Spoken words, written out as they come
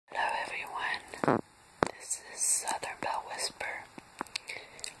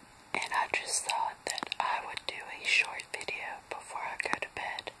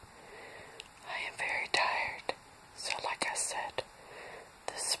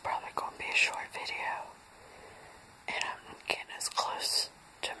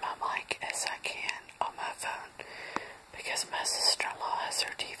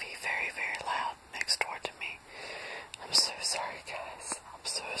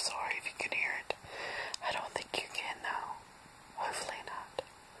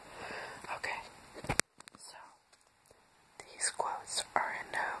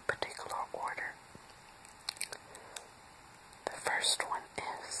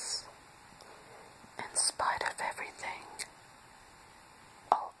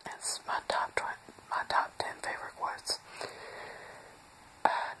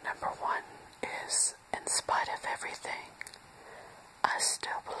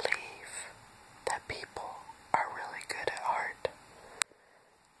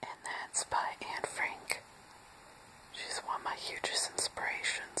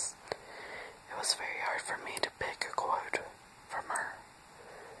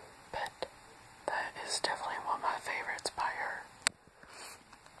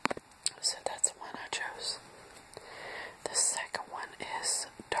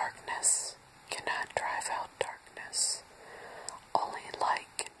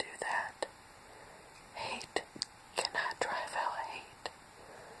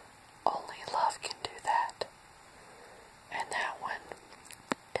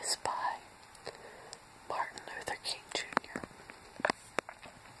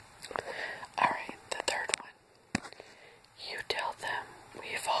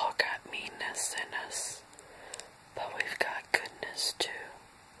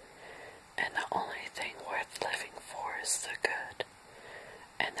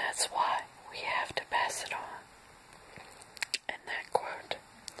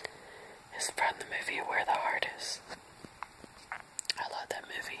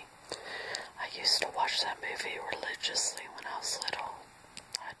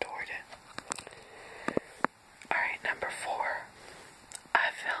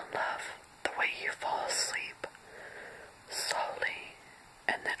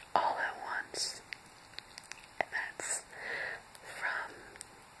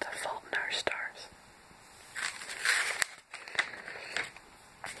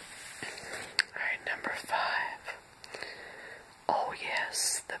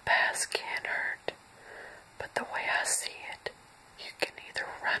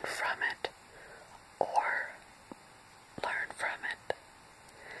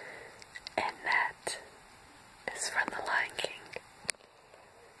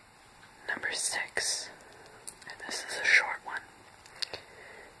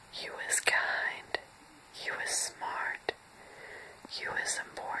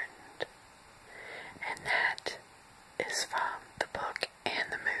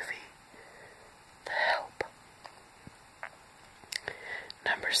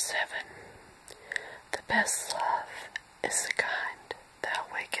Number 7. The best love is the kind that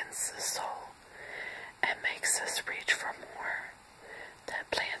awakens the soul and makes us reach for more, that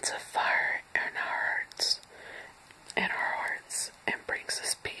plants a fire in our hearts, and brings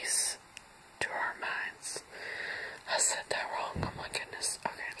us peace to our minds. I said that wrong, oh my goodness.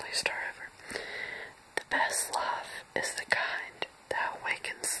 Okay, let me start over. The best love is the kind that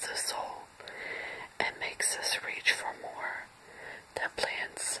awakens the soul and makes us reach for more, that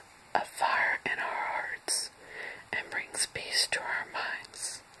plants a fire in our hearts and brings peace to our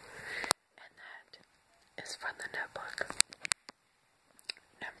minds. And that is from the Notebook.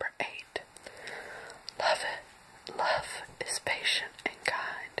 Number 8. Love is patient and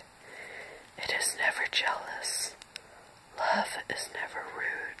kind. It is never jealous. Love is never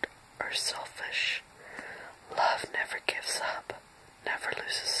rude or selfish. Love never gives up, never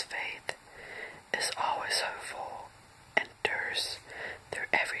loses faith, is always hopeful, endures through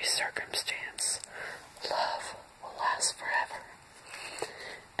every circumstance. Love will last forever.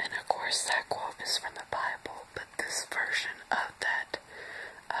 And of course that quote is from the Bible, but this version of that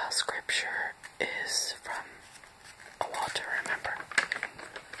scripture is from a wall to remember.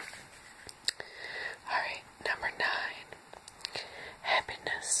 Alright, number 9.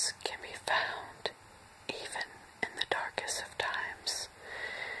 Happiness can be found even in the darkest of times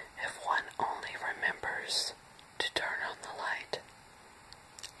if one only remembers to turn on the light.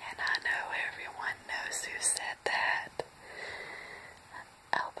 And I know everyone knows who said that.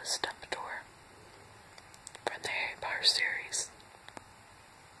 Albus Dumbledore from the Harry Potter series.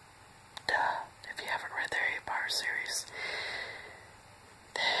 Duh, if you haven't read the Harry Potter series,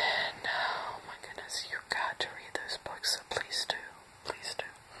 then, oh my goodness, you've got to read those books, so please do, please do.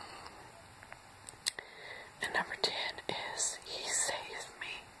 And number 10 is, He saved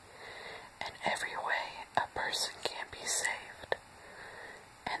me. In every way a person can be saved.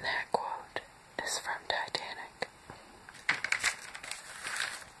 And that quote is from Titanic.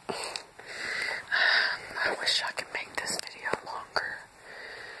 I wish I could make this video longer.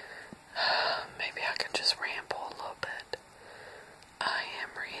 Maybe I can just ramble a little bit. I am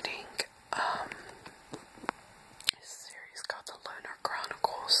reading a series called The Lunar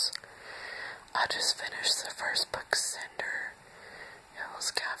Chronicles. I just finished the first book, Cinder. It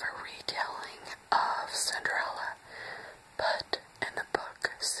was kind of a retelling of Cinderella, but in the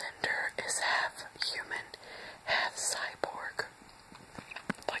book, Cinder is half human, half cyborg,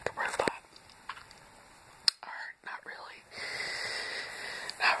 like a robot. Or not really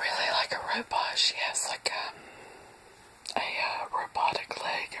like a robot. She has like a robotic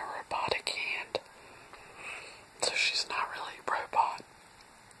leg and robotic hand. So she's not really a robot.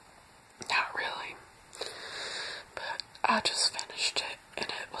 Not really. But I just finished it and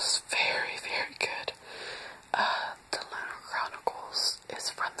it was very, very good. The Lunar Chronicles is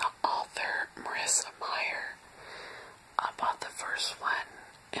from the author Marissa Meyer. I bought the first one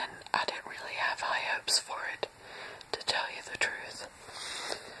and I didn't really have high hopes for it, to tell you the truth.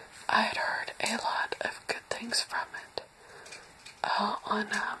 I had heard a lot of good things from it on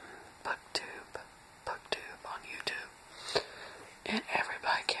BookTube on YouTube, and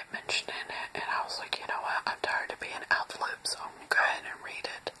everybody kept mentioning it, and I was like, you know what, I'm tired of being out the loop, so I'm going to go ahead and read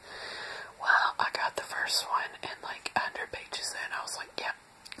it. Well, I got the first one, and like 100 pages in, I was like, yep,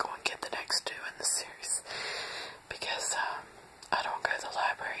 go and get the next 2 in the series, because I don't go to the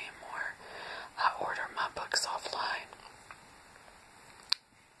library anymore. I order my books offline.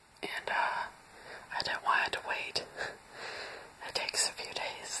 And I didn't want to wait. It takes a few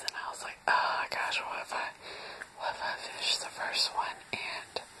days, and I was like, oh gosh, what if I finish the first one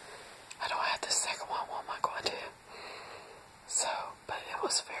and I don't have the second one? What am I going to do? So, but it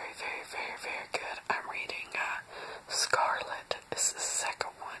was very, very, very, very good. I'm reading Scarlet is the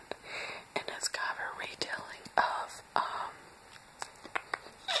second one, and it's kind of a retelling of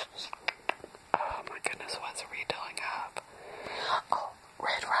oh my goodness, what's a retelling of? Oh,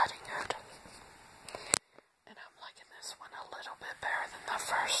 Red Riding Hood. And I'm liking this one a little bit better than the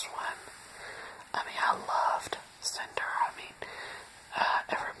first one. I mean, I loved Cinder. I mean,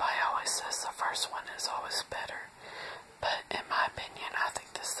 everybody always says the first one is always better. But in my opinion, I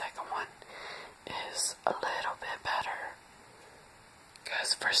think the second one is a little bit better.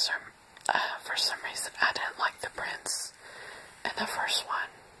 Because for some reason, I didn't like the prince in the first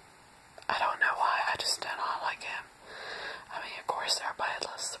one. I don't know why, I just did not like him. I mean, of course, everybody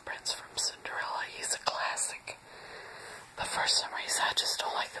loves the prince from Cinderella. He's a classic. But for some reason, I just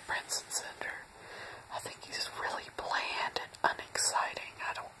don't like the prince in Cinder. I think he's really bland and unexciting.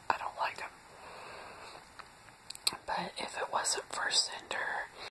 I don't like him. But if it wasn't for Cinder